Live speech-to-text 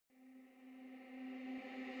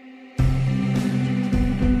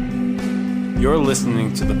You're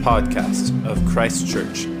listening to the podcast of Christ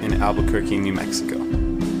Church in Albuquerque, New Mexico.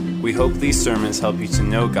 We hope these sermons help you to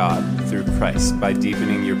know God through Christ by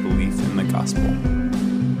deepening your belief in the gospel.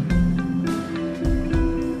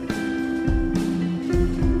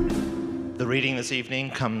 The reading this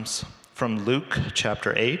evening comes from Luke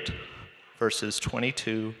chapter 8, verses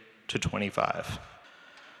 22 to 25.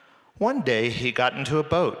 One day he got into a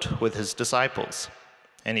boat with his disciples,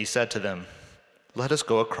 and he said to them, "Let us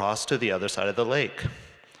go across to the other side of the lake."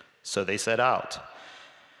 So they set out,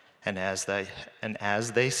 and as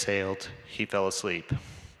they sailed, he fell asleep.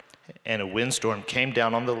 And a windstorm came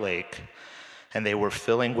down on the lake, and they were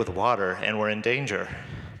filling with water and were in danger.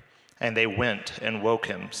 And they went and woke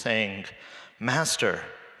him, saying, "Master,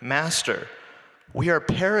 Master, we are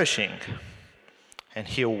perishing." And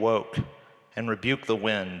he awoke and rebuked the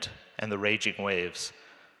wind and the raging waves,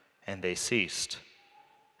 and they ceased,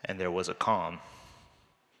 and there was a calm.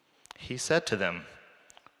 He said to them,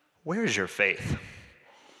 "Where is your faith?"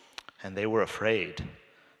 And they were afraid,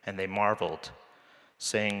 and they marveled,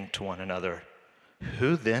 saying to one another,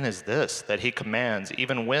 "Who then is this that he commands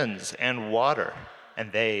even winds and water,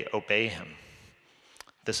 and they obey him?"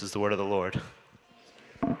 This is the word of the Lord.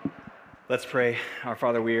 Let's pray. Our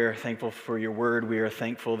Father, we are thankful for your word. We are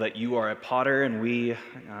thankful that you are a potter, and we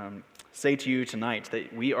say to you tonight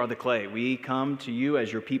that we are the clay. We come to you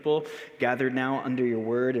as your people, gathered now under your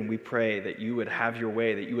word, and we pray that you would have your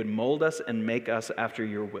way, that you would mold us and make us after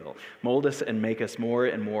your will. Mold us and make us more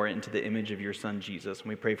and more into the image of your Son, Jesus. And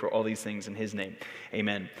we pray for all these things in his name.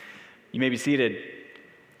 Amen. You may be seated.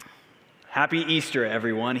 Happy Easter,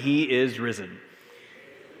 everyone. He is risen.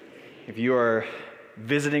 If you are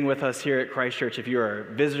visiting with us here at Christ Church, if you are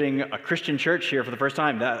visiting a Christian church here for the first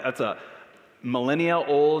time, that's a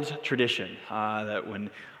millennia-old tradition that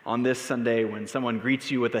when on this Sunday, when someone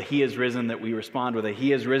greets you with a "He is risen," that we respond with a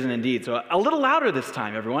 "He is risen indeed." So a little louder this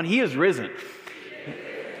time, everyone. He is risen.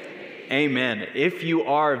 Amen. If you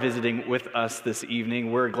are visiting with us this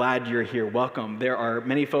evening, we're glad you're here. Welcome. There are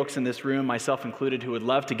many folks in this room, myself included, who would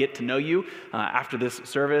love to get to know you after this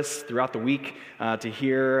service, throughout the week, to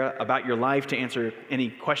hear about your life, to answer any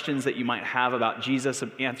questions that you might have about Jesus,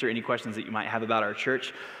 answer any questions that you might have about our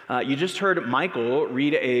church. You just heard Michael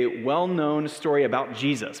read a well-known story about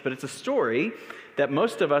Jesus, but it's a story that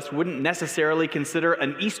most of us wouldn't necessarily consider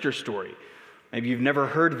an Easter story. Maybe you've never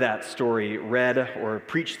heard that story read or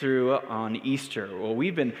preached through on Easter. Well,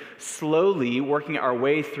 we've been slowly working our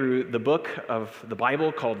way through the book of the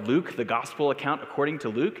Bible called Luke, the gospel account according to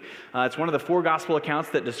Luke. It's one of the 4 gospel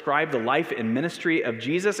accounts that describe the life and ministry of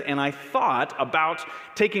Jesus, and I thought about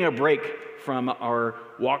taking a break from our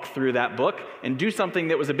walk through that book and do something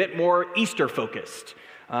that was a bit more Easter-focused.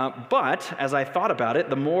 But as I thought about it,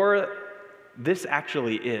 the more this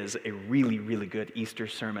actually is a really, really good Easter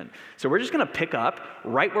sermon. So we're just going to pick up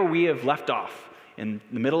right where we have left off in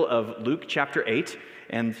the middle of Luke chapter 8,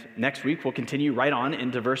 and next week we'll continue right on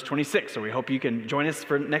into verse 26. So we hope you can join us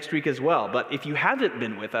for next week as well. But if you haven't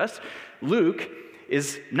been with us, Luke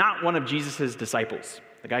is not one of Jesus' disciples,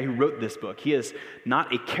 the guy who wrote this book. He is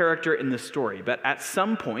not a character in this story, but at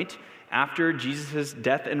some point after Jesus'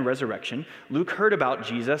 death and resurrection, Luke heard about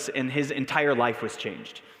Jesus and his entire life was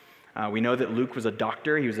changed. We know that Luke was a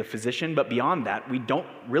doctor, he was a physician, but beyond that, we don't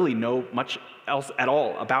really know much else at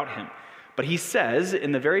all about him. But he says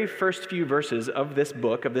in the very first few verses of this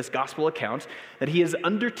book, of this gospel account, that he is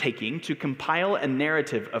undertaking to compile a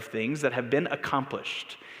narrative of things that have been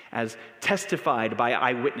accomplished, as testified by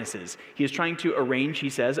eyewitnesses. He is trying to arrange, he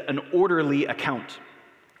says, an orderly account.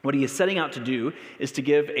 What he is setting out to do is to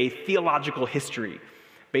give a theological history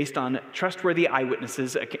based on trustworthy eyewitness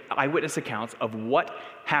accounts of what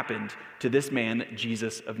happened to this man,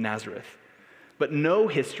 Jesus of Nazareth. But no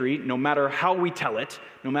history, no matter how we tell it,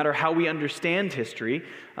 no matter how we understand history,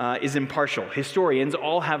 is impartial. Historians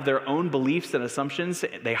all have their own beliefs and assumptions.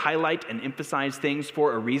 They highlight and emphasize things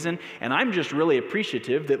for a reason. And I'm just really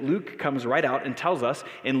appreciative that Luke comes right out and tells us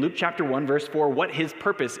in Luke chapter 1, verse 4, what his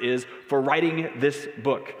purpose is for writing this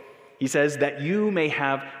book. He says that you may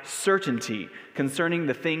have certainty concerning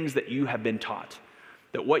the things that you have been taught.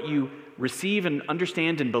 That what you receive and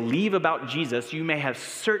understand and believe about Jesus, you may have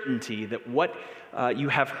certainty that what you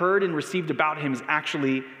have heard and received about him is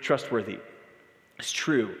actually trustworthy. It's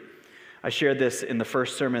true. I shared this in the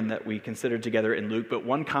first sermon that we considered together in Luke, but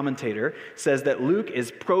one commentator says that Luke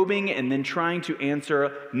is probing and then trying to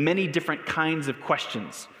answer many different kinds of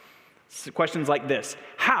questions. Questions like this: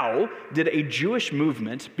 how did a Jewish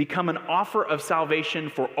movement become an offer of salvation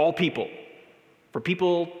for all people? For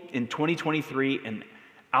people in 2023 in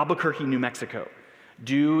Albuquerque, New Mexico.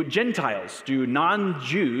 Do Gentiles, do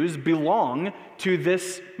non-Jews belong to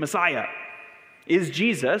this Messiah? If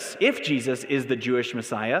Jesus is the Jewish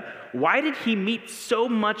Messiah, why did he meet so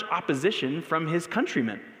much opposition from his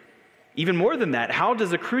countrymen? Even more than that, how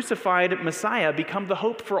does a crucified Messiah become the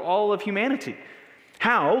hope for all of humanity?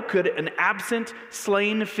 How could an absent,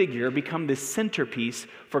 slain figure become the centerpiece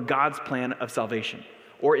for God's plan of salvation?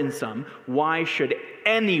 Or in sum, why should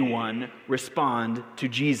anyone respond to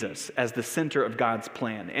Jesus as the center of God's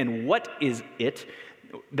plan? And what is it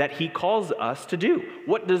that he calls us to do?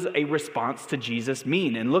 What does a response to Jesus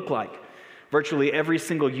mean and look like? Virtually every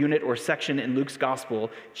single unit or section in Luke's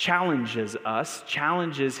gospel challenges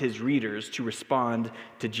his readers to respond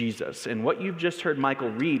to Jesus. And what you've just heard Michael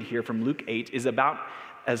read here from Luke 8 is about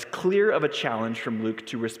as clear of a challenge from Luke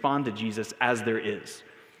to respond to Jesus as there is.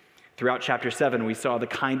 Throughout chapter 7, we saw the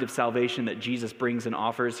kind of salvation that Jesus brings and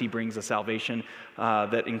offers. He brings a salvation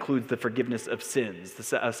that includes the forgiveness of sins,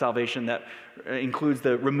 a salvation that includes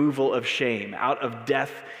the removal of shame, out of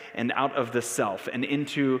death and out of the self, and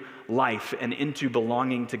into life and into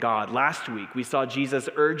belonging to God. Last week, we saw Jesus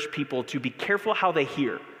urge people to be careful how they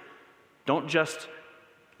hear. Don't just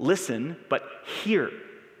listen, but hear.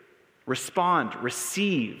 Respond,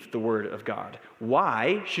 receive the word of God.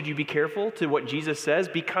 Why should you be careful to what Jesus says?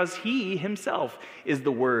 Because he himself is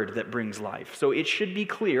the word that brings life. So it should be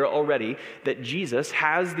clear already that Jesus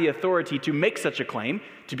has the authority to make such a claim,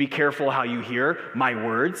 to be careful how you hear my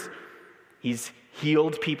words. He's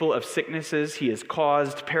healed people of sicknesses. He has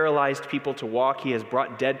caused paralyzed people to walk. He has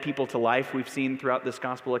brought dead people to life, we've seen throughout this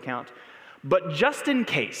gospel account. But just in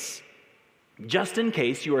case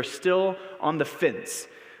you are still on the fence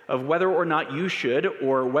of whether or not you should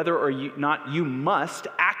or whether or not you must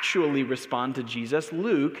actually respond to Jesus,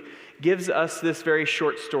 Luke gives us this very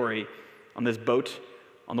short story on this boat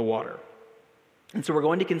on the water. And so we're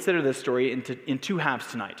going to consider this story in two halves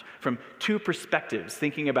tonight, from two perspectives,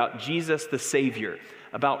 thinking about Jesus the Savior,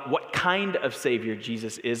 about what kind of Savior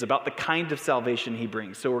Jesus is, about the kind of salvation he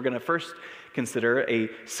brings. So we're going to first consider a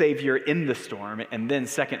Savior in the storm, and then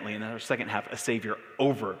secondly, in our second half, a Savior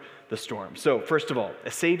over the storm. So first of all,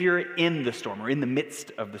 a Savior in the storm, or in the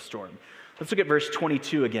midst of the storm. Let's look at verse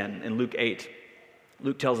 22 again in Luke 8.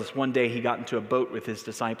 Luke tells us one day he got into a boat with his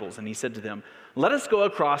disciples, and he said to them, "Let us go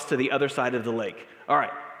across to the other side of the lake." All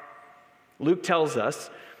right. Luke tells us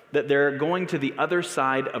that they're going to the other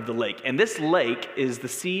side of the lake. And this lake is the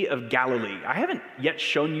Sea of Galilee. I haven't yet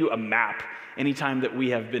shown you a map anytime that we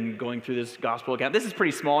have been going through this gospel account. This is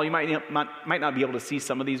pretty small. You might not be able to see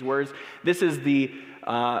some of these words. This is the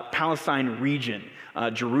Palestine region.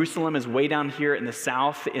 Jerusalem is way down here in the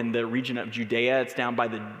south in the region of Judea. It's down by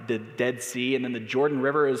the Dead Sea. And then the Jordan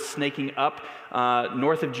River is snaking up.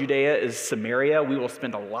 North of Judea is Samaria. We will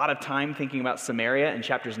spend a lot of time thinking about Samaria in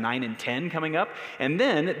chapters 9 and 10 coming up. And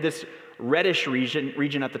then this reddish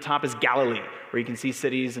region at the top is Galilee, where you can see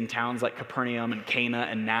cities and towns like Capernaum and Cana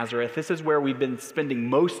and Nazareth. This is where we've been spending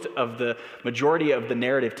most of the majority of the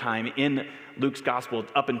narrative time in Luke's gospel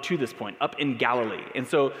up until this point, up in Galilee. And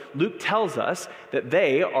so Luke tells us that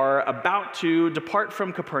they are about to depart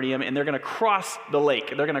from Capernaum and they're going to cross the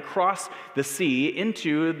lake. They're going to cross the sea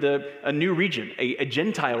into a new region, a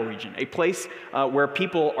Gentile region, a place where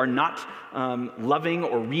people are not loving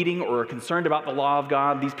or reading or concerned about the law of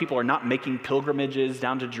God. These people are not making pilgrimages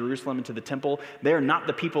down to Jerusalem and to the temple. They are not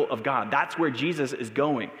the people of God. That's where Jesus is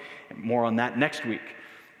going. More on that next week.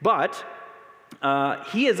 But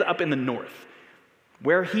he is up in the north.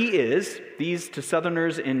 Where he is, these to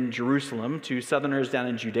southerners in Jerusalem, to southerners down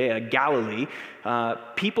in Judea, Galilee,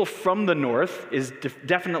 people from the north is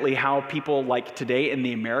definitely how people like today in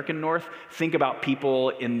the American north think about people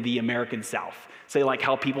in the American south. Say like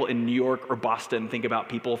how people in New York or Boston think about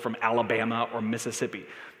people from Alabama or Mississippi.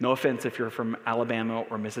 No offense if you're from Alabama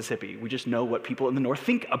or Mississippi. We just know what people in the north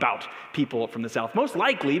think about people from the south. Most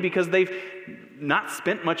likely because they've not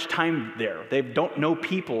spent much time there. They don't know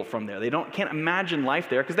people from there. They can't imagine life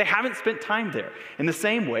there because they haven't spent time there. In the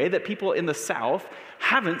same way that people in the south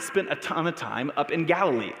haven't spent a ton of time up in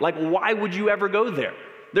Galilee. Like, why would you ever go there?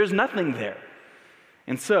 There's nothing there.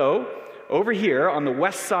 And so, over here on the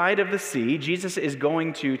west side of the sea, Jesus is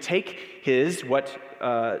going to take what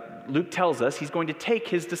Luke tells us, he's going to take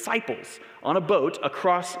his disciples on a boat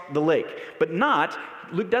across the lake. But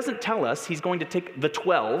Luke doesn't tell us he's going to take the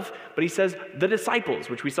 12, but he says the disciples,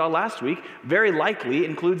 which we saw last week, very likely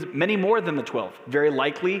includes many more than the 12. Very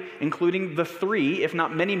likely including the 3, if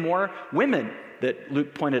not many more women that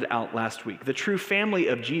Luke pointed out last week. The true family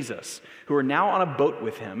of Jesus, who are now on a boat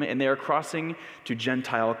with him, and they are crossing to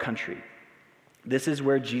Gentile country. This is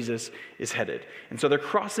where Jesus is headed. And so they're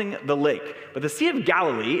crossing the lake. But the Sea of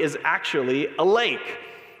Galilee is actually a lake.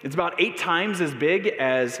 It's about 8 times as big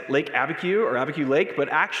as Lake Abiquiu or Abiquiu Lake, but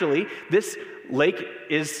actually this lake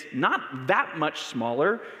is not that much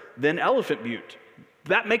smaller than Elephant Butte.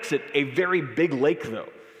 That makes it a very big lake, though.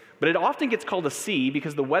 But it often gets called a sea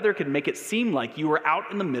because the weather can make it seem like you are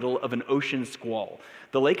out in the middle of an ocean squall.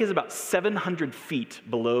 The lake is about 700 feet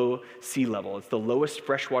below sea level. It's the lowest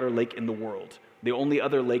freshwater lake in the world. The only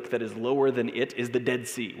other lake that is lower than it is the Dead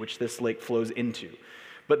Sea, which this lake flows into.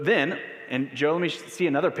 But then, and Joe, let me see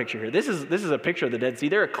another picture here. This is a picture of the Dead Sea.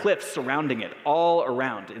 There are cliffs surrounding it all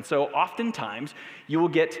around. And so oftentimes you will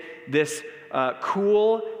get this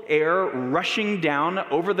cool air rushing down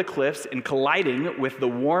over the cliffs and colliding with the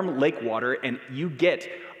warm lake water, and you get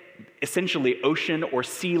essentially ocean or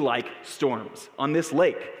sea-like storms on this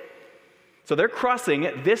lake. So they're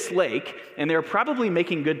crossing this lake, and they're probably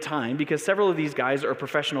making good time because several of these guys are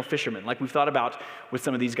professional fishermen, like we've thought about with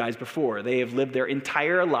some of these guys before. They have lived their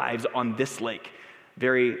entire lives on this lake.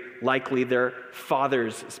 Very likely their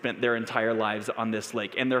fathers spent their entire lives on this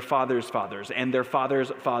lake, and their fathers' fathers, and their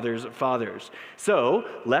fathers' fathers' fathers. So,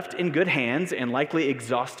 left in good hands and likely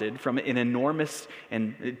exhausted from an enormous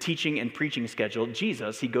and teaching and preaching schedule,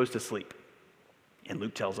 Jesus, he goes to sleep. And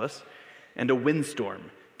Luke tells us, and a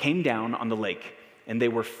windstorm came down on the lake, and they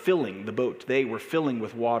were filling the boat. They were filling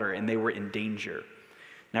with water, and they were in danger.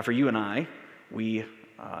 Now, for you and I, we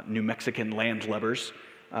New Mexican landlubbers,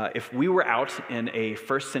 if we were out in a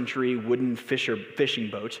first century wooden fishing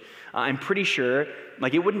boat, I'm pretty sure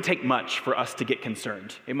it wouldn't take much for us to get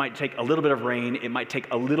concerned. It might take a little bit of rain, it might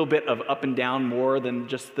take a little bit of up and down more than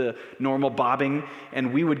just the normal bobbing,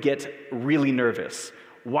 and we would get really nervous.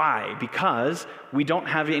 Why? Because we don't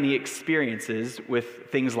have any experiences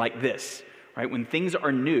with things like this, right? When things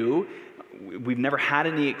are new, we've never had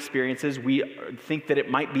any experiences, we think that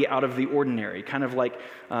it might be out of the ordinary, kind of like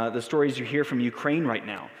the stories you hear from Ukraine right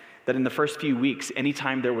now, that in the first few weeks,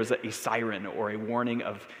 anytime there was a siren or a warning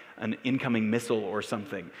of an incoming missile or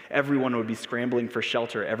something, everyone would be scrambling for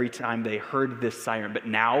shelter every time they heard this siren. But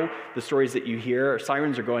now, the stories that you hear,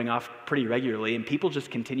 sirens are going off pretty regularly, and people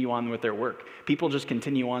just continue on with their work. People just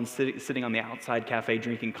continue on sitting on the outside cafe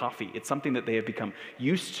drinking coffee. It's something that they have become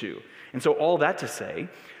used to. And so all that to say,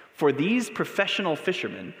 for these professional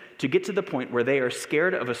fishermen to get to the point where they are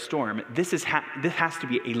scared of a storm, this has to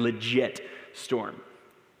be a legit storm.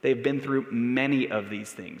 They've been through many of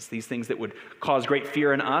these things that would cause great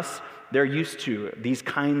fear in us. They're used to these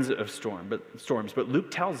kinds of storms. But Luke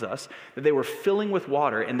tells us that they were filling with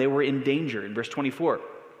water and they were in danger. In verse 24,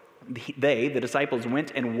 the disciples,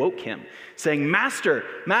 went and woke him, saying, Master,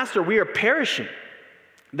 we are perishing.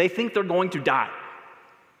 They think they're going to die.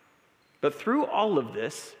 But through all of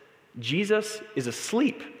this, Jesus is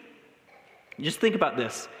asleep. Just think about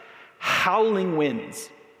this. Howling winds,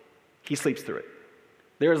 he sleeps through it.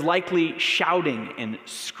 There is likely shouting and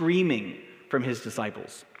screaming from his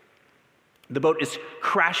disciples. The boat is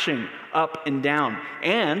crashing up and down.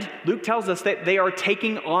 And Luke tells us that they are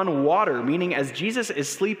taking on water, meaning as Jesus is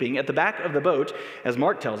sleeping at the back of the boat, as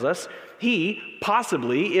Mark tells us, he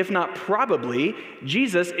possibly, if not probably,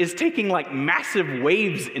 Jesus is taking massive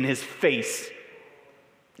waves in his face.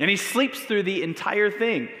 And he sleeps through the entire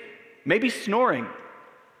thing, maybe snoring,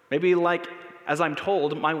 maybe as I'm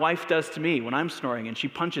told, my wife does to me when I'm snoring and she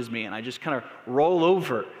punches me and I just kind of roll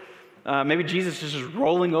over. Maybe Jesus is just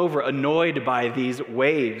rolling over, annoyed by these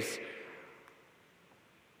waves.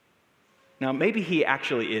 Now, maybe he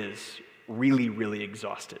actually is really, really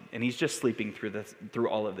exhausted and he's just sleeping through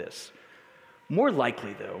all of this. More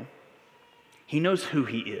likely, though, he knows who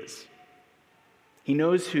he is. He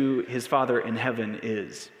knows who his Father in heaven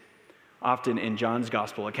is. Often in John's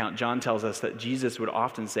gospel account, John tells us that Jesus would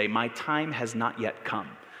often say, my time has not yet come.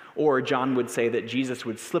 Or John would say that Jesus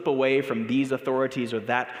would slip away from these authorities or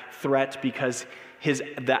that threat because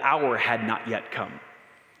the hour had not yet come.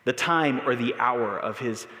 The time or the hour of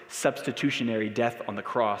his substitutionary death on the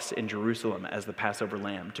cross in Jerusalem as the Passover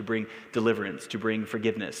lamb to bring deliverance, to bring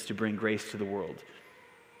forgiveness, to bring grace to the world.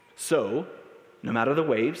 So, no matter the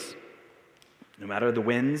waves, no matter the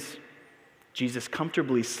winds, Jesus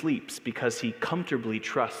comfortably sleeps because he comfortably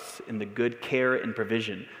trusts in the good care and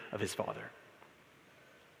provision of his Father.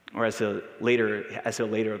 Or as he'll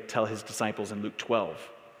later tell his disciples in Luke 12,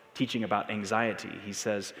 teaching about anxiety, he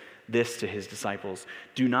says this to his disciples,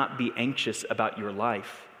 do not be anxious about your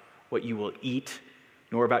life, what you will eat,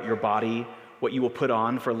 nor about your body, what you will put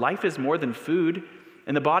on, for life is more than food,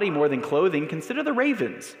 and the body more than clothing. Consider the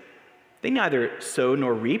ravens. They neither sow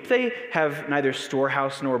nor reap. They have neither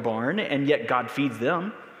storehouse nor barn, and yet God feeds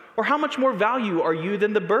them. Or how much more value are you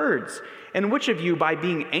than the birds? And which of you, by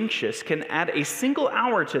being anxious, can add a single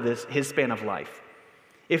hour to his span of life?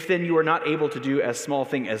 If then you are not able to do as small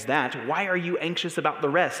thing as that, why are you anxious about the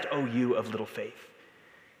rest, O you of little faith?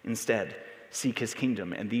 Instead, seek his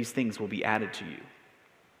kingdom, and these things will be added to you.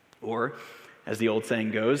 Or, as the old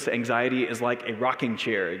saying goes, anxiety is like a rocking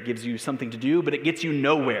chair. It gives you something to do, but it gets you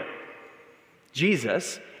nowhere.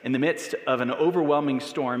 Jesus, in the midst of an overwhelming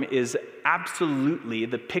storm, is absolutely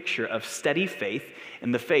the picture of steady faith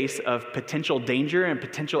in the face of potential danger and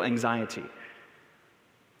potential anxiety.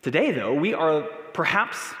 Today, though, we are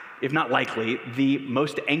perhaps, if not likely, the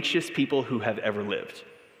most anxious people who have ever lived.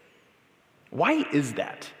 Why is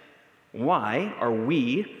that? Why are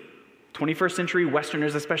we, 21st century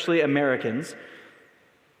Westerners, especially Americans,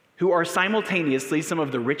 who are simultaneously some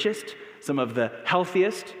of the richest, some of the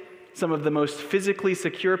healthiest, some of the most physically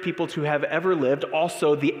secure people to have ever lived,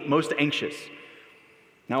 also the most anxious?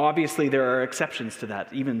 Now, obviously, there are exceptions to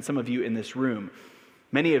that, even some of you in this room.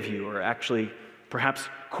 Many of you are actually perhaps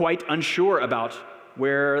quite unsure about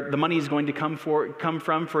where the money is going to come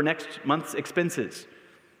from for next month's expenses,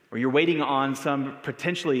 or you're waiting on some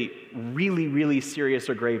potentially really, really serious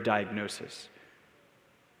or grave diagnosis.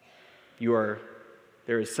 There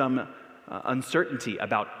is some uncertainty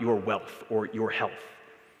about your wealth or your health.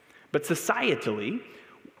 But societally,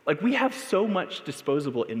 we have so much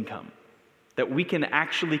disposable income that we can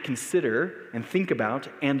actually consider and think about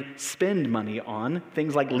and spend money on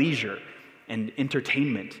things like leisure and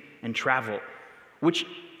entertainment and travel, which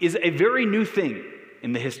is a very new thing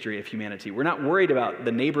in the history of humanity. We're not worried about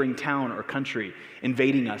the neighboring town or country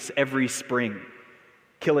invading us every spring,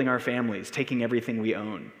 killing our families, taking everything we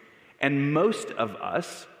own. And most of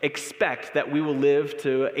us expect that we will live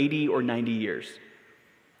to 80 or 90 years.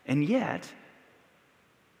 And yet,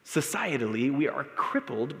 societally, we are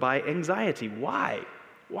crippled by anxiety. Why?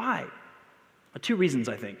 Two reasons,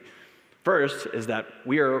 I think. First is that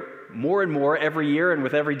we are more and more every year and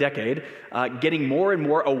with every decade getting more and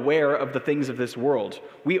more aware of the things of this world.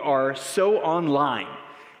 We are so online.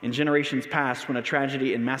 In generations past, when a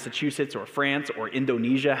tragedy in Massachusetts or France or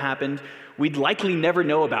Indonesia happened, we'd likely never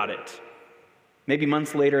know about it. Maybe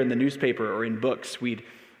months later in the newspaper or in books, we'd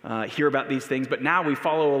hear about these things, but now we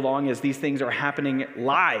follow along as these things are happening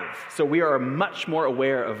live. So we are much more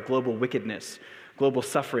aware of global wickedness, global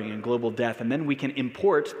suffering, and global death, and then we can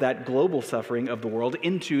import that global suffering of the world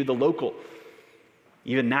into the local,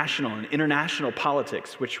 even national and international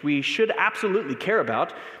politics, which we should absolutely care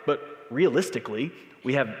about, but realistically,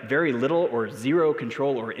 we have very little or zero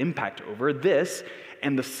control or impact over this,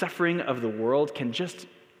 and the suffering of the world can just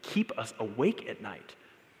keep us awake at night.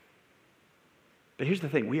 But here's the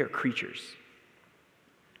thing, we are creatures.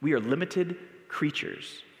 We are limited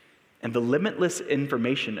creatures. And the limitless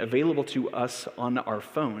information available to us on our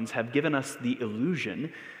phones have given us the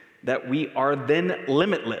illusion that we are then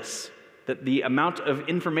limitless, that the amount of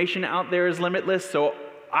information out there is limitless, so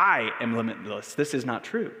I am limitless. This is not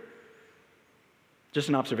true. Just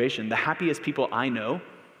an observation, the happiest people I know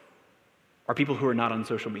are people who are not on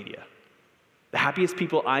social media. The happiest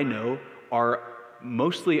people I know are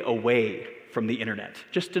mostly away from the internet.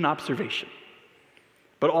 Just an observation.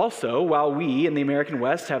 But also, while we in the American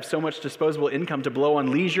West have so much disposable income to blow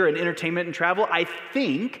on leisure and entertainment and travel, I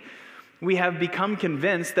think we have become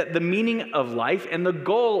convinced that the meaning of life and the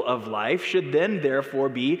goal of life should then therefore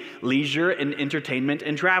be leisure and entertainment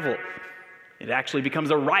and travel. It actually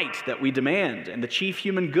becomes a right that we demand, and the chief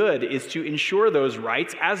human good is to ensure those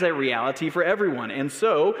rights as a reality for everyone. And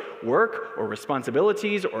so, work or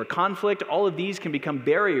responsibilities or conflict, all of these can become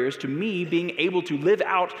barriers to me being able to live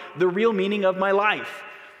out the real meaning of my life.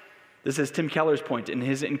 This is Tim Keller's point in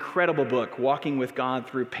his incredible book, Walking with God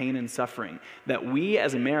Through Pain and Suffering, that we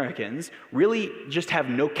as Americans really just have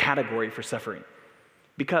no category for suffering.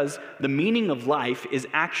 Because the meaning of life is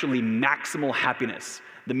actually maximal happiness.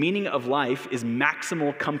 The meaning of life is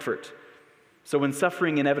maximal comfort. So when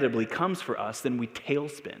suffering inevitably comes for us, then we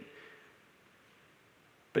tailspin.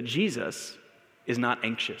 But Jesus is not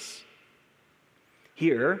anxious.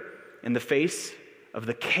 Here, in the face of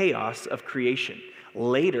the chaos of creation,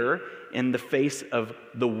 later, in the face of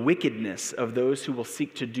the wickedness of those who will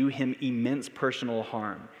seek to do him immense personal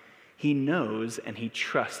harm, he knows and he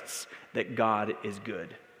trusts that God is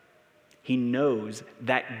good. He knows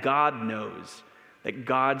that God knows, that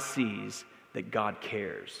God sees, that God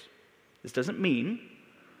cares. This doesn't mean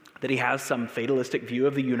that he has some fatalistic view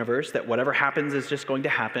of the universe, that whatever happens is just going to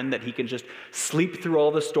happen, that he can just sleep through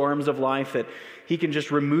all the storms of life, that he can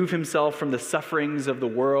just remove himself from the sufferings of the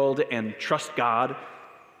world and trust God.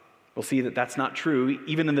 We'll see that that's not true,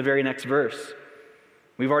 even in the very next verse.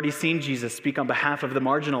 We've already seen Jesus speak on behalf of the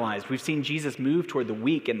marginalized. We've seen Jesus move toward the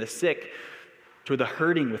weak and the sick, toward the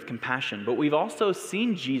hurting with compassion. But we've also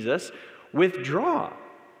seen Jesus withdraw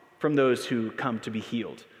from those who come to be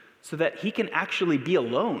healed so that he can actually be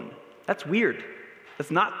alone. That's weird. That's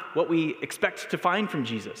not what we expect to find from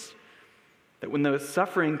Jesus. That when the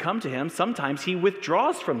suffering come to him, sometimes he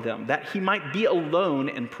withdraws from them, that he might be alone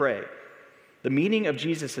and pray. The meaning of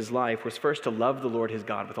Jesus' life was first to love the Lord his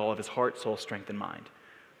God with all of his heart, soul, strength, and mind.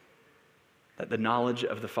 That the knowledge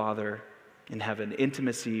of the Father in heaven,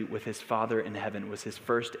 intimacy with his Father in heaven, was his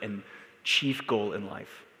first and chief goal in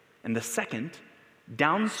life. And the second,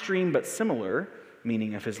 downstream but similar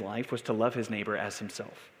meaning of his life, was to love his neighbor as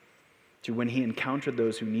himself. To when he encountered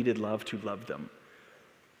those who needed love, to love them.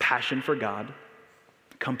 Passion for God,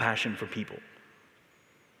 compassion for people.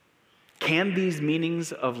 Can these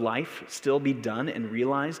meanings of life still be done and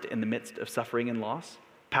realized in the midst of suffering and loss?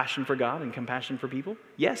 Passion for God and compassion for people?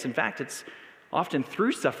 Yes, in fact, it's often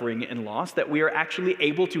through suffering and loss that we are actually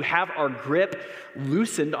able to have our grip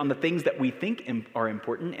loosened on the things that we think are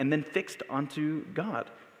important and then fixed onto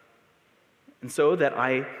God. And so that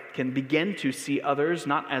I can begin to see others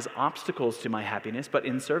not as obstacles to my happiness, but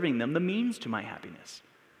in serving them, the means to my happiness.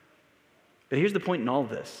 But here's the point in all of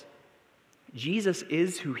this. Jesus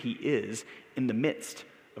is who he is in the midst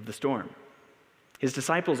of the storm. His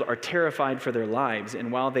disciples are terrified for their lives,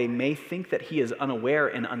 and while they may think that he is unaware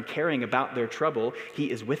and uncaring about their trouble,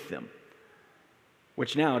 he is with them.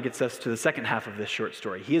 Which now gets us to the second half of this short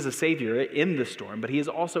story. He is a savior in the storm, but he is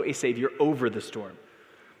also a savior over the storm.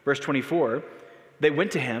 Verse 24, they went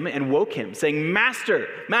to him and woke him, saying, Master,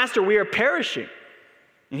 Master, we are perishing.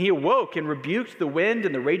 And he awoke and rebuked the wind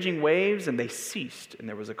and the raging waves, and they ceased, and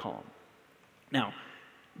there was a calm. Now,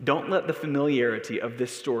 don't let the familiarity of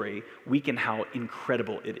this story weaken how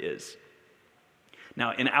incredible it is.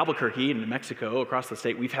 Now, in Albuquerque, in New Mexico, across the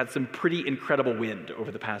state, we've had some pretty incredible wind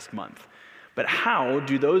over the past month. But how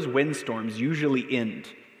do those windstorms usually end?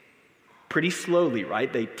 Pretty slowly,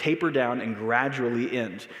 right? They taper down and gradually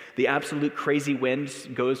end. The absolute crazy wind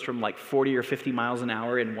goes from like 40 or 50 miles an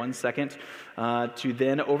hour in 1 second to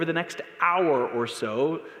then over the next hour or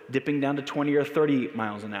so, dipping down to 20 or 30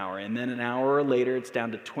 miles an hour. And then an hour later, it's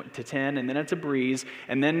down to 10, and then it's a breeze.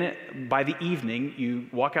 And then by the evening, you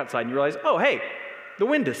walk outside and you realize, oh, hey, the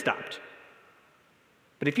wind has stopped.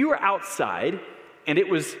 But if you were outside and it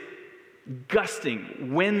was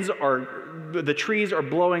gusting, the trees are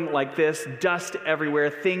blowing like this, dust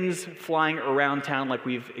everywhere, things flying around town like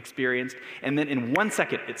we've experienced, and then in 1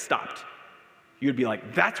 second it stopped. You'd be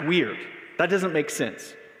like, that's weird. That doesn't make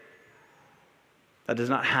sense. That does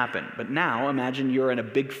not happen. But now imagine you're in a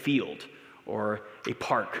big field or a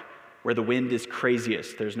park where the wind is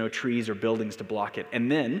craziest. There's no trees or buildings to block it. And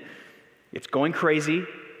then it's going crazy,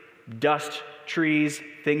 dust, trees,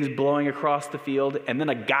 things blowing across the field, and then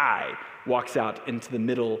a guy walks out into the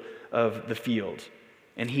middle of the field,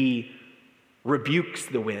 and he rebukes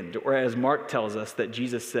the wind, or as Mark tells us that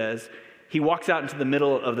Jesus says, he walks out into the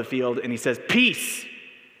middle of the field and he says, peace,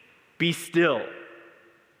 be still.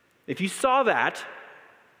 If you saw that,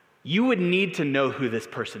 you would need to know who this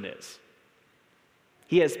person is.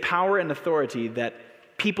 He has power and authority that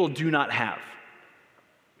people do not have.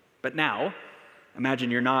 But now,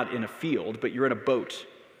 imagine you're not in a field, but you're in a boat,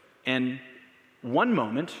 and one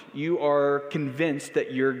moment, you are convinced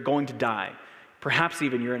that you're going to die. Perhaps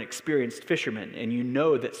even you're an experienced fisherman, and you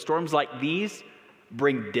know that storms like these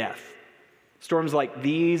bring death. Storms like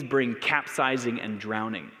these bring capsizing and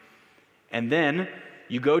drowning. And then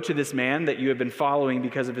you go to this man that you have been following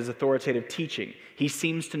because of his authoritative teaching. He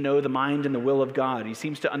seems to know the mind and the will of God. He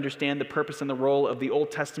seems to understand the purpose and the role of the Old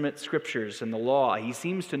Testament scriptures and the law. He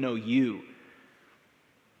seems to know you.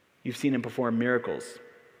 You've seen him perform miracles,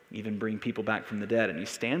 even bring people back from the dead. And he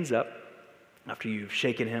stands up after you've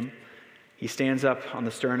shaken him. He stands up on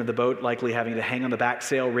the stern of the boat, likely having to hang on the back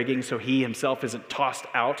sail rigging so he himself isn't tossed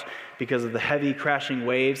out because of the heavy crashing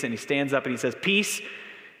waves. And he stands up and he says, peace,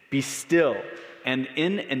 be still. And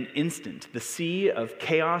in an instant, the sea of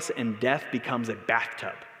chaos and death becomes a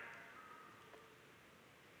bathtub.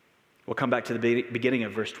 We'll come back to the beginning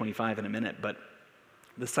of verse 25 in a minute, but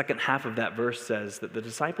the second half of that verse says that the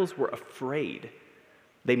disciples were afraid.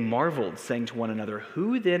 They marveled, saying to one another,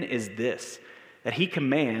 who then is this, that he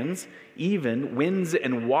commands even winds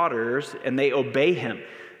and waters, and they obey him?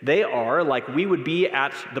 They are, like we would be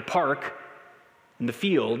at the park, in the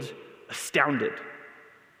field, astounded.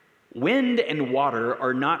 Wind and water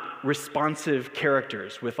are not responsive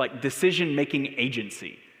characters with like decision-making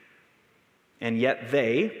agency. And yet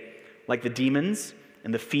they, like the demons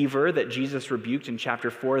and the fever that Jesus rebuked in chapter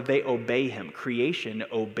 4, they obey him. Creation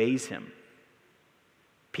obeys him.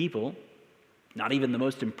 People, not even the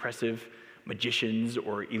most impressive magicians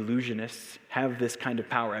or illusionists, have this kind of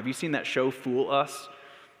power. Have you seen that show Fool Us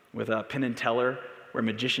with Penn and Teller? where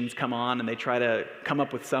magicians come on and they try to come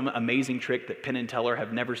up with some amazing trick that Penn and Teller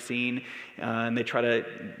have never seen, and they try to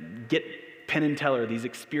get Penn and Teller, these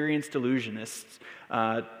experienced illusionists,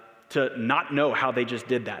 to not know how they just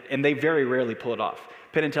did that. And they very rarely pull it off.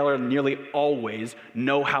 Penn and Teller nearly always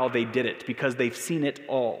know how they did it because they've seen it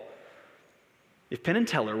all. If Penn and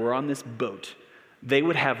Teller were on this boat, they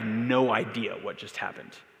would have no idea what just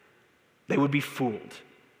happened. They would be fooled.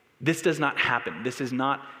 This does not happen. This is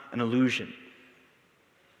not an illusion.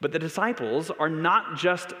 But the disciples are not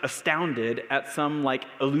just astounded at some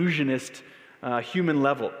illusionist human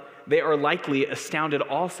level. They are likely astounded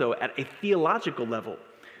also at a theological level.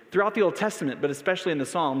 Throughout the Old Testament, but especially in the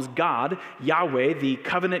Psalms, God, Yahweh, the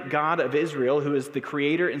covenant God of Israel, who is the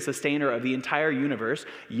creator and sustainer of the entire universe,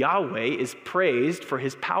 Yahweh is praised for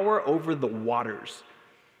his power over the waters.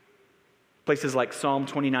 Places like Psalm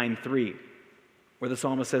 29:3, where the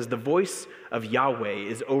psalmist says, "The voice of Yahweh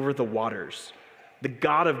is over the waters. The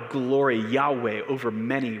God of glory, Yahweh, over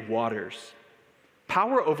many waters."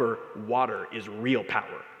 Power over water is real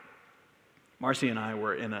power. Marcy and I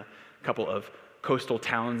were in a couple of coastal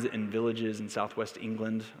towns and villages in southwest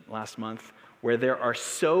England last month, where there are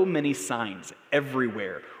so many signs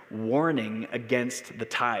everywhere warning against the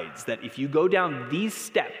tides that if you go down these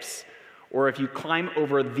steps, or if you climb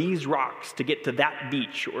over these rocks to get to that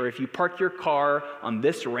beach, or if you park your car on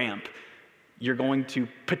this ramp, you're going to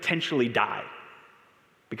potentially die.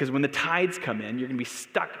 Because when the tides come in, you're going to be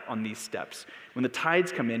stuck on these steps. When the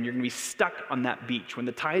tides come in, you're going to be stuck on that beach. When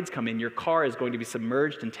the tides come in, your car is going to be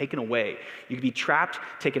submerged and taken away. You could be trapped,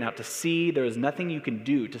 taken out to sea. There is nothing you can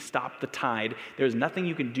do to stop the tide. There is nothing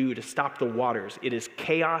you can do to stop the waters. It is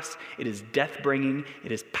chaos. It is death-bringing.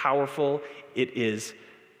 It is powerful. It is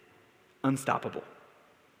unstoppable.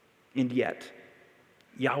 And yet,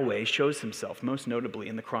 Yahweh shows himself, most notably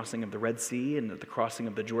in the crossing of the Red Sea and at the crossing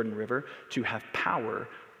of the Jordan River, to have power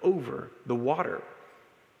over the water.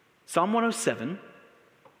 Psalm 107,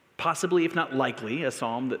 possibly, if not likely, a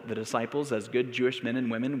psalm that the disciples, as good Jewish men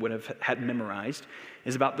and women, would have had memorized,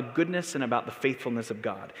 is about the goodness and about the faithfulness of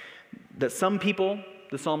God. That some people,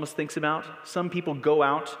 the psalmist thinks about, some people go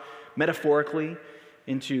out metaphorically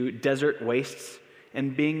into desert wastes,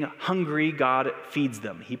 and being hungry, God feeds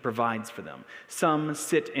them. He provides for them. Some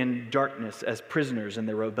sit in darkness as prisoners in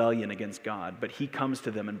their rebellion against God, but he comes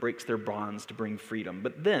to them and breaks their bonds to bring freedom.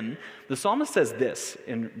 But then the psalmist says this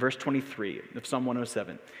in verse 23 of Psalm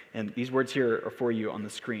 107, and these words here are for you on the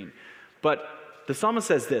screen. But the psalmist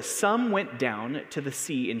says this: "Some went down to the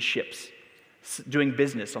sea in ships, doing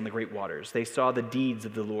business on the great waters. They saw the deeds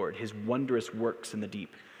of the Lord, his wondrous works in the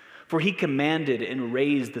deep. For he commanded and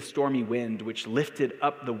raised the stormy wind, which lifted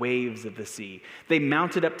up the waves of the sea. They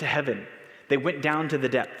mounted up to heaven. They went down to the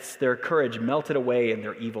depths. Their courage melted away in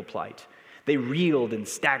their evil plight. They reeled and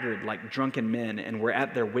staggered like drunken men and were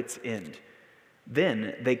at their wits' end.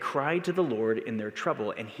 Then they cried to the Lord in their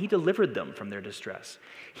trouble, and he delivered them from their distress.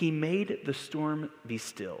 He made the storm be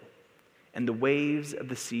still, and the waves of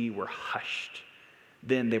the sea were hushed.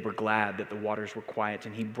 Then they were glad that the waters were quiet,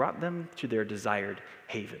 and he brought them to their desired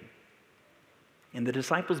haven." In the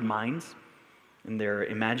disciples' minds, in their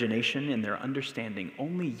imagination, in their understanding,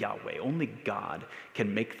 only Yahweh, only God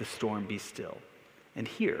can make the storm be still. And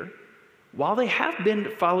here, while they have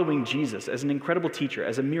been following Jesus as an incredible teacher,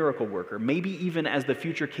 as a miracle worker, maybe even as the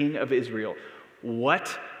future king of Israel,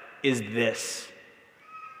 what is this?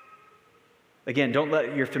 Again, don't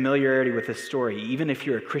let your familiarity with this story, even if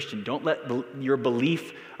you're a Christian, don't let your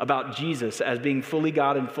belief about Jesus as being fully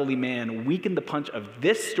God and fully man weaken the punch of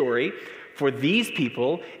this story for these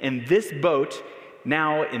people in this boat,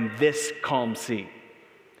 now in this calm sea.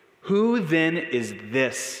 Who then is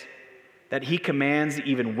this, that he commands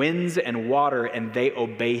even winds and water, and they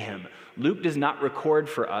obey him? Luke does not record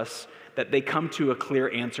for us that they come to a clear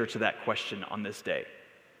answer to that question on this day.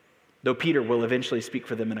 Though Peter will eventually speak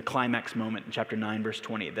for them in a climax moment in chapter 9, verse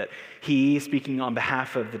 20, that he, speaking on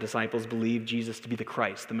behalf of the disciples, believed Jesus to be the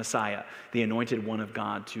Christ, the Messiah, the anointed one of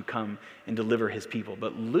God to come and deliver his people.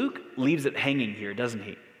 But Luke leaves it hanging here, doesn't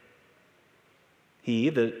he?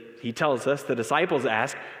 He tells us, the disciples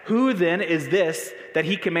ask, "Who then is this that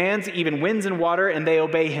he commands even winds and water, and they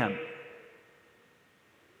obey him?"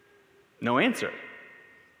 No answer.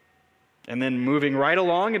 And then moving right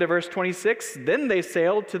along into verse 26, then they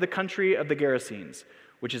sailed to the country of the Gerasenes,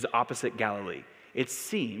 which is opposite Galilee. It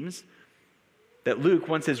seems that Luke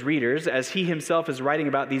wants his readers, as he himself is writing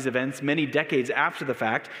about these events many decades after the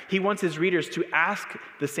fact, he wants his readers to ask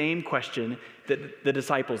the same question that the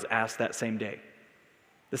disciples asked that same day.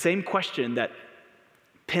 The same question that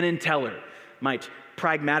Penn and Teller might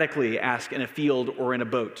pragmatically ask in a field or in a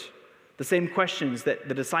boat. The same questions that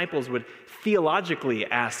the disciples would theologically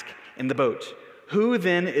ask in the boat. Who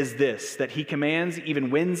then is this that he commands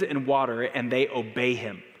even winds and water and they obey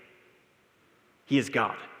him? He is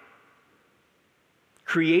God.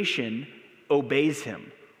 Creation obeys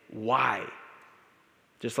him. Why?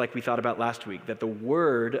 Just like we thought about last week, that the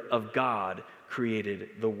Word of God created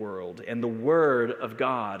the world, and the Word of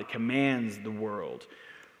God commands the world.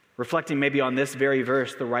 Reflecting maybe on this very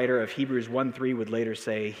verse, the writer of Hebrews 1:3 would later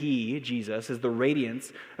say, He, Jesus, is the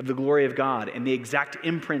radiance of the glory of God and the exact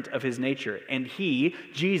imprint of his nature, and he,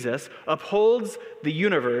 Jesus, upholds the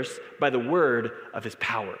universe by the word of his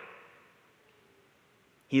power.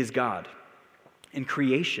 He is God, and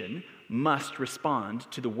creation must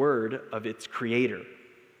respond to the word of its creator.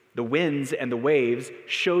 The winds and the waves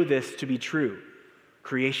show this to be true.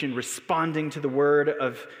 Creation responding to the word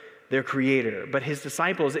of their creator. But his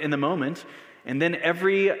disciples in the moment, and then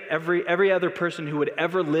every other person who would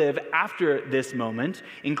ever live after this moment,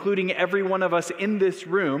 including every one of us in this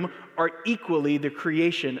room, are equally the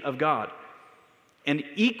creation of God. And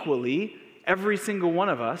equally, every single one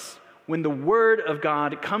of us, when the word of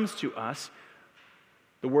God comes to us,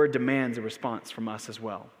 the word demands a response from us as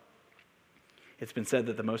well. It's been said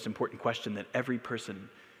that the most important question that every person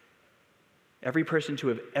to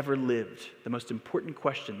have ever lived, the most important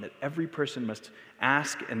question that every person must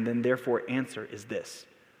ask and then therefore answer is this: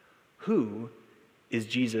 who is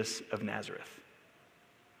Jesus of Nazareth?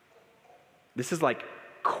 This is like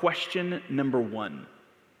question number one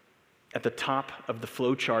at the top of the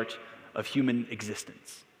flow chart of human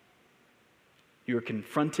existence. You are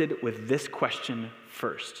confronted with this question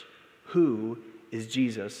first. Who is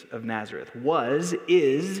Jesus of Nazareth?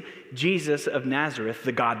 Is Jesus of Nazareth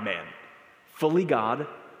the God-man? Fully God,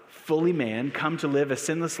 fully man, come to live a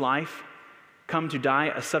sinless life, come to die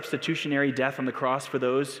a substitutionary death on the cross for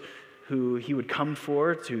those who he would come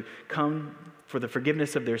for, to come for the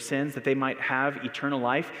forgiveness of their sins, that they might have eternal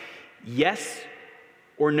life? Yes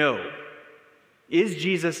or no? Is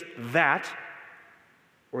Jesus that,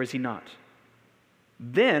 or is he not?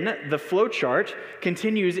 Then the flow chart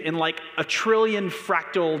continues in like a trillion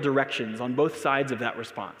fractal directions on both sides of that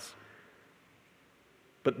response.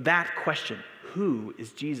 But that question, who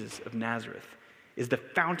is Jesus of Nazareth, is the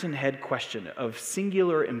fountainhead question of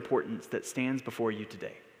singular importance that stands before you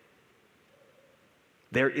today.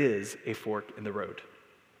 There is a fork in the road.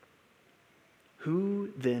 Who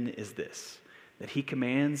then is this that he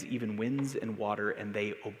commands even winds and water and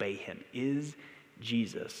they obey him? Is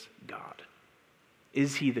Jesus God?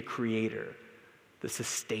 Is he the creator, the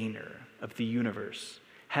sustainer of the universe?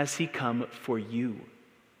 Has he come for you?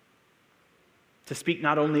 To speak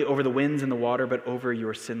not only over the winds and the water, but over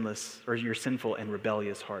your sinful and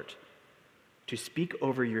rebellious heart. To speak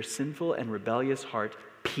over your sinful and rebellious heart,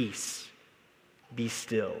 peace, be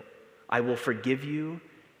still. I will forgive you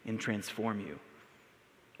and transform you.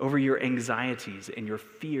 Over your anxieties and your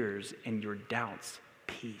fears and your doubts,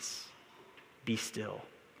 peace, be still.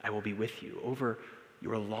 I will be with you. Over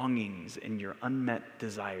your longings and your unmet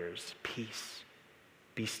desires, peace,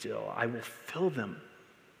 be still. I will fill them.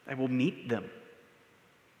 I will meet them.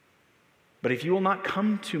 But if you will not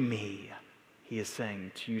come to me, he is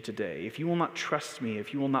saying to you today, if you will not trust me,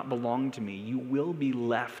 if you will not belong to me, you will be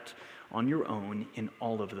left on your own in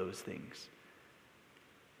all of those things.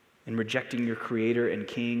 In rejecting your creator and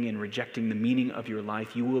king and rejecting the meaning of your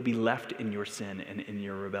life, you will be left in your sin and in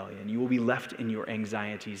your rebellion. You will be left in your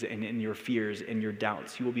anxieties and in your fears and your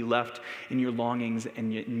doubts. You will be left in your longings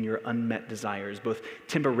and in your unmet desires, both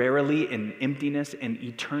temporarily in emptiness and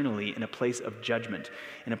eternally in a place of judgment,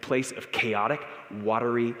 in a place of chaotic,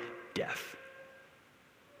 watery death.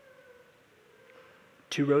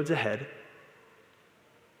 2 roads ahead,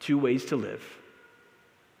 2 ways to live.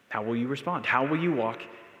 How will you respond? How will you walk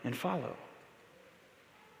and follow?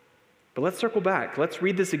 But let's circle back. Let's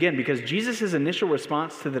read this again, because Jesus' initial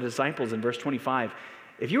response to the disciples in verse 25,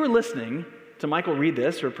 if you were listening to Michael read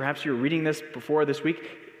this, or perhaps you were reading this before this week,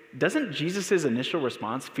 doesn't Jesus' initial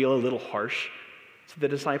response feel a little harsh to the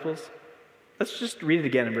disciples? Let's just read it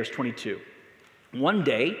again in verse 22. One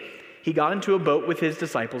day, he got into a boat with his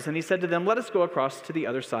disciples, and he said to them, "Let us go across to the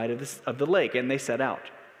other side of the lake." And they set out.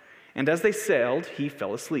 And as they sailed, he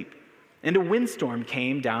fell asleep. And a windstorm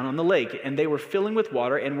came down on the lake, and they were filling with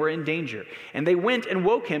water and were in danger. And they went and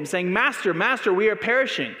woke him, saying, "Master, Master, we are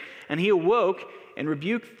perishing." And he awoke and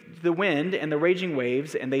rebuked the wind and the raging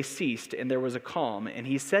waves, and they ceased, and there was a calm. And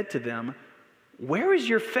he said to them, "Where is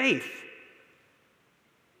your faith?"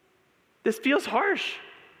 This feels harsh.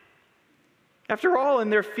 After all,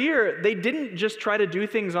 in their fear, they didn't just try to do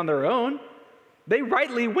things on their own. They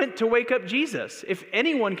rightly went to wake up Jesus. If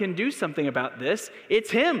anyone can do something about this,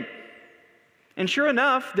 it's him. And sure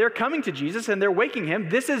enough, they're coming to Jesus and they're waking him.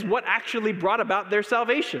 This is what actually brought about their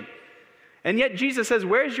salvation. And yet Jesus says,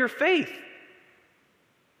 "Where's your faith?"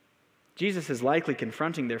 Jesus is likely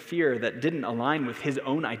confronting their fear that didn't align with his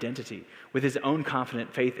own identity, with his own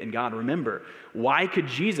confident faith in God. Remember, why could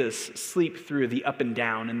Jesus sleep through the up and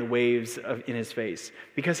down and the waves in his face?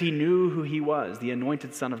 Because he knew who he was, the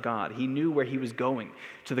anointed Son of God. He knew where he was going,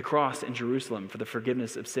 to the cross in Jerusalem for the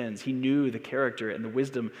forgiveness of sins. He knew the character and the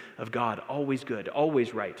wisdom of God, always good,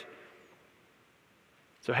 always right.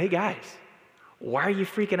 So, hey guys, why are you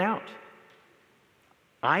freaking out?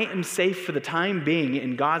 I am safe for the time being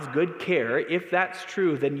in God's good care. If that's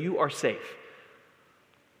true, then you are safe.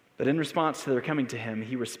 But in response to their coming to him,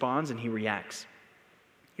 he responds and he reacts.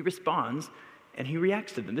 He responds and he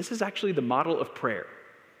reacts to them. This is actually the model of prayer,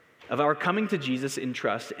 of our coming to Jesus in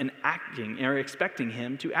trust and acting or expecting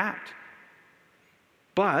him to act.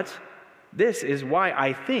 But this is why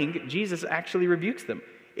I think Jesus actually rebukes them.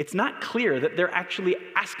 It's not clear that they're actually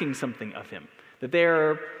asking something of him, that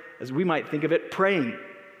they're, as we might think of it, praying.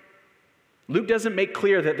 Luke doesn't make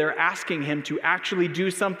clear that they're asking him to actually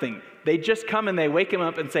do something. They just come and they wake him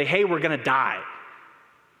up and say, "Hey, we're going to die."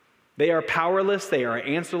 They are powerless, they are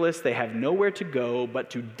answerless, they have nowhere to go but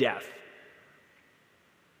to death.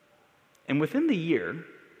 And within the year,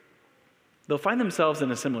 they'll find themselves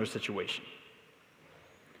in a similar situation,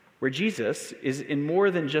 where Jesus is in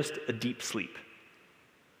more than just a deep sleep.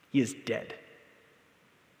 He is dead.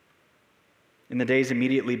 In the days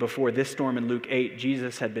immediately before this storm in Luke 8,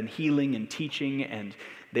 Jesus had been healing and teaching, and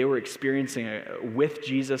they were experiencing with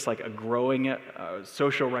Jesus like a growing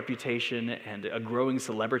social reputation and a growing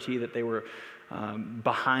celebrity that they were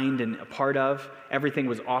behind and a part of. Everything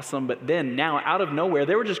was awesome, but then now out of nowhere,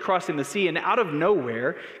 they were just crossing the sea, and out of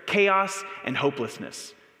nowhere, chaos and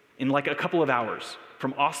hopelessness in like a couple of hours,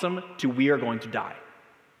 from awesome to we are going to die.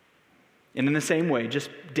 And in the same way, just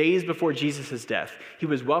days before Jesus' death, he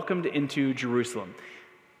was welcomed into Jerusalem,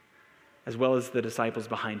 as well as the disciples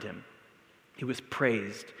behind him. He was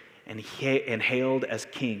praised and hailed as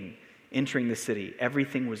king, entering the city.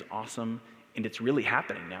 Everything was awesome, and it's really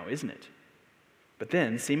happening now, isn't it? But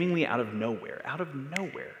then, seemingly out of nowhere,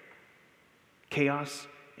 chaos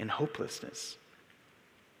and hopelessness.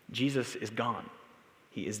 Jesus is gone.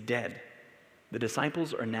 He is dead. The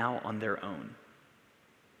disciples are now on their own.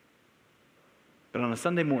 But on a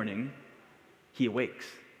Sunday morning, he awakes.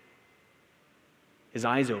 His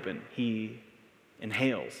eyes open. He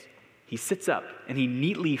inhales. He sits up, and he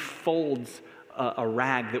neatly folds a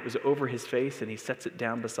rag that was over his face, and he sets it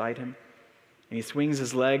down beside him. And he swings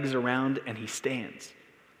his legs around, and he stands.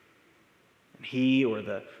 And he or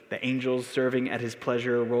the angels serving at his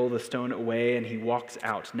pleasure roll the stone away, and he walks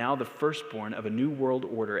out. Now the firstborn of a new world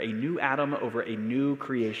order, a new Adam over a new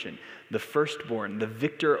creation. The firstborn, the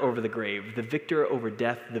victor over the grave, the victor over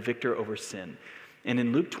death, the victor over sin. And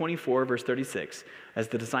in Luke 24, verse 36, as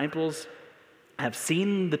the disciples have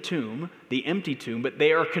seen the tomb, the empty tomb, but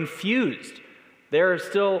they are confused. They're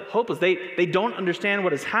still hopeless. They don't understand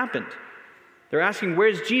what has happened. They're asking,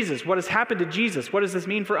 where's Jesus? What has happened to Jesus? What does this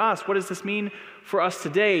mean for us? What does this mean for us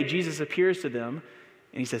today? Jesus appears to them,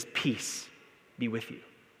 and he says, "Peace be with you."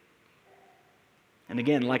 And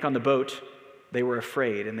again, like on the boat, they were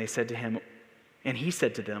afraid, and he said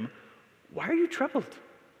to them, "Why are you troubled?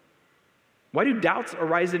 Why do doubts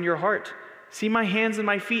arise in your heart? See my hands and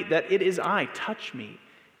my feet, that it is I. Touch me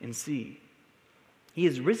and see." He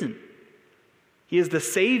is risen. He is the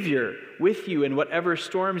Savior with you in whatever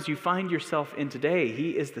storms you find yourself in today.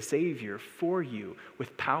 He is the Savior for you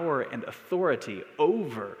with power and authority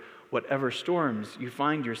over whatever storms you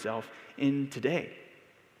find yourself in today.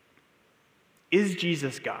 Is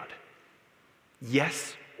Jesus God?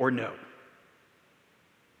 Yes or no?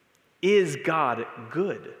 Is God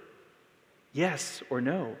good? Yes or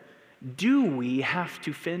no? Do we have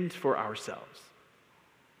to fend for ourselves?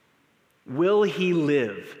 Will he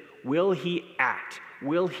live? Will he act?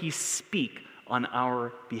 Will he speak on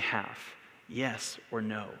our behalf? Yes or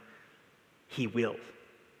no? He will.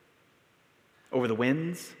 Over the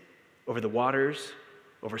winds, over the waters,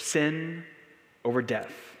 over sin, over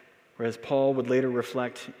death. Whereas Paul would later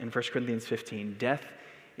reflect in 1 Corinthians 15, death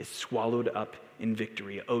is swallowed up in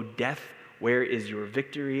victory. O death, where is your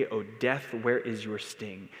victory? O death, where is your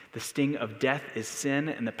sting? The sting of death is sin,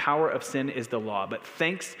 and the power of sin is the law. But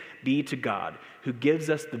thanks be to God, who gives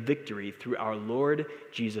us the victory through our Lord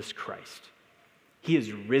Jesus Christ. He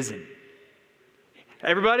is risen.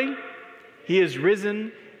 Everybody, he is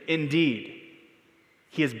risen indeed.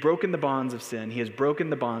 He has broken the bonds of sin. He has broken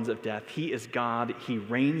the bonds of death. He is God. He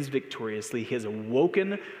reigns victoriously. He has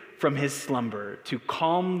awoken from his slumber to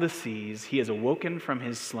calm the seas. He has awoken from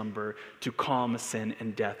his slumber to calm sin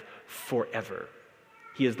and death forever.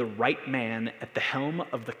 He is the right man at the helm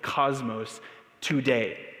of the cosmos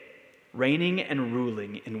today, reigning and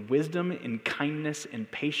ruling in wisdom, in kindness, in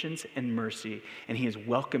patience, and mercy, and he is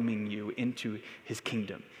welcoming you into his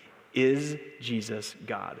kingdom. Is Jesus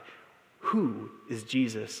God? Who is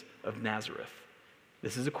Jesus of Nazareth?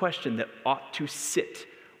 This is a question that ought to sit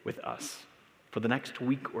with us for the next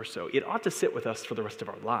week or so. It ought to sit with us for the rest of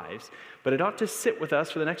our lives, but it ought to sit with us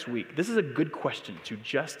for the next week. This is a good question to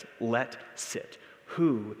just let sit.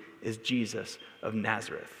 Who is Jesus of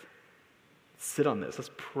Nazareth? Sit on this.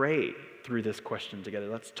 Let's pray through this question together.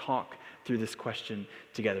 Let's talk through this question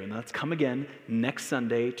together. And let's come again next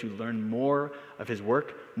Sunday to learn more of his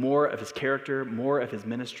work, more of his character, more of his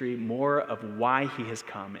ministry, more of why he has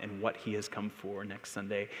come and what he has come for next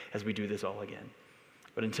Sunday as we do this all again.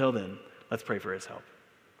 But until then, let's pray for his help.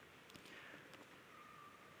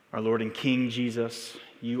 Our Lord and King Jesus,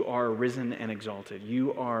 you are risen and exalted.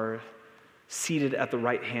 You are seated at the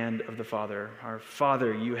right hand of the Father. Our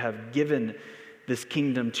Father, you have given this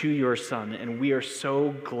kingdom to your Son, and we are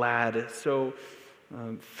so glad, so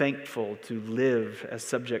thankful to live as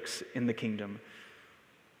subjects in the kingdom.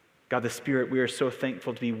 God the Spirit, we are so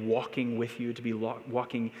thankful to be walking with you, to be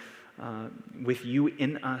walking with you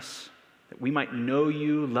in us, that we might know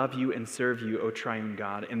you, love you, and serve you, O triune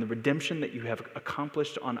God, in the redemption that you have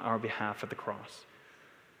accomplished on our behalf at the cross.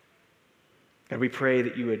 God, we pray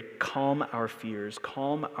that you would calm our fears,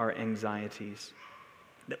 calm our anxieties,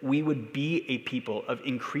 that we would be a people of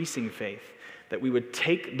increasing faith, that we would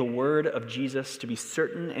take the word of Jesus to be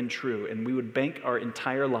certain and true, and we would bank our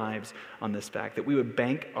entire lives on this fact, that we would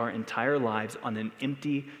bank our entire lives on an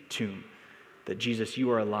empty tomb, that Jesus, you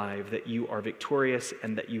are alive, that you are victorious,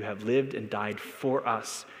 and that you have lived and died for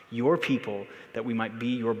us, your people, that we might be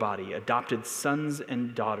your body, adopted sons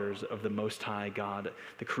and daughters of the Most High God,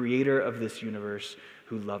 the creator of this universe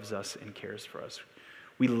who loves us and cares for us.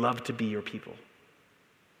 We love to be your people.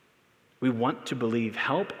 We want to believe.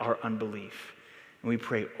 Help our unbelief. And we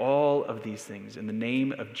pray all of these things in the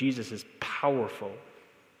name of Jesus' powerful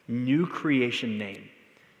new creation name.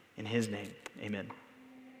 In his name, amen.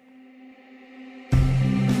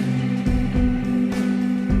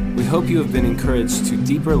 We hope you have been encouraged to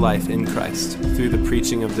deeper life in Christ through the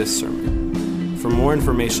preaching of this sermon. For more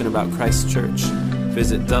information about Christ Church,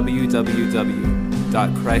 visit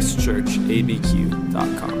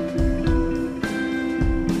www.christchurchabq.com.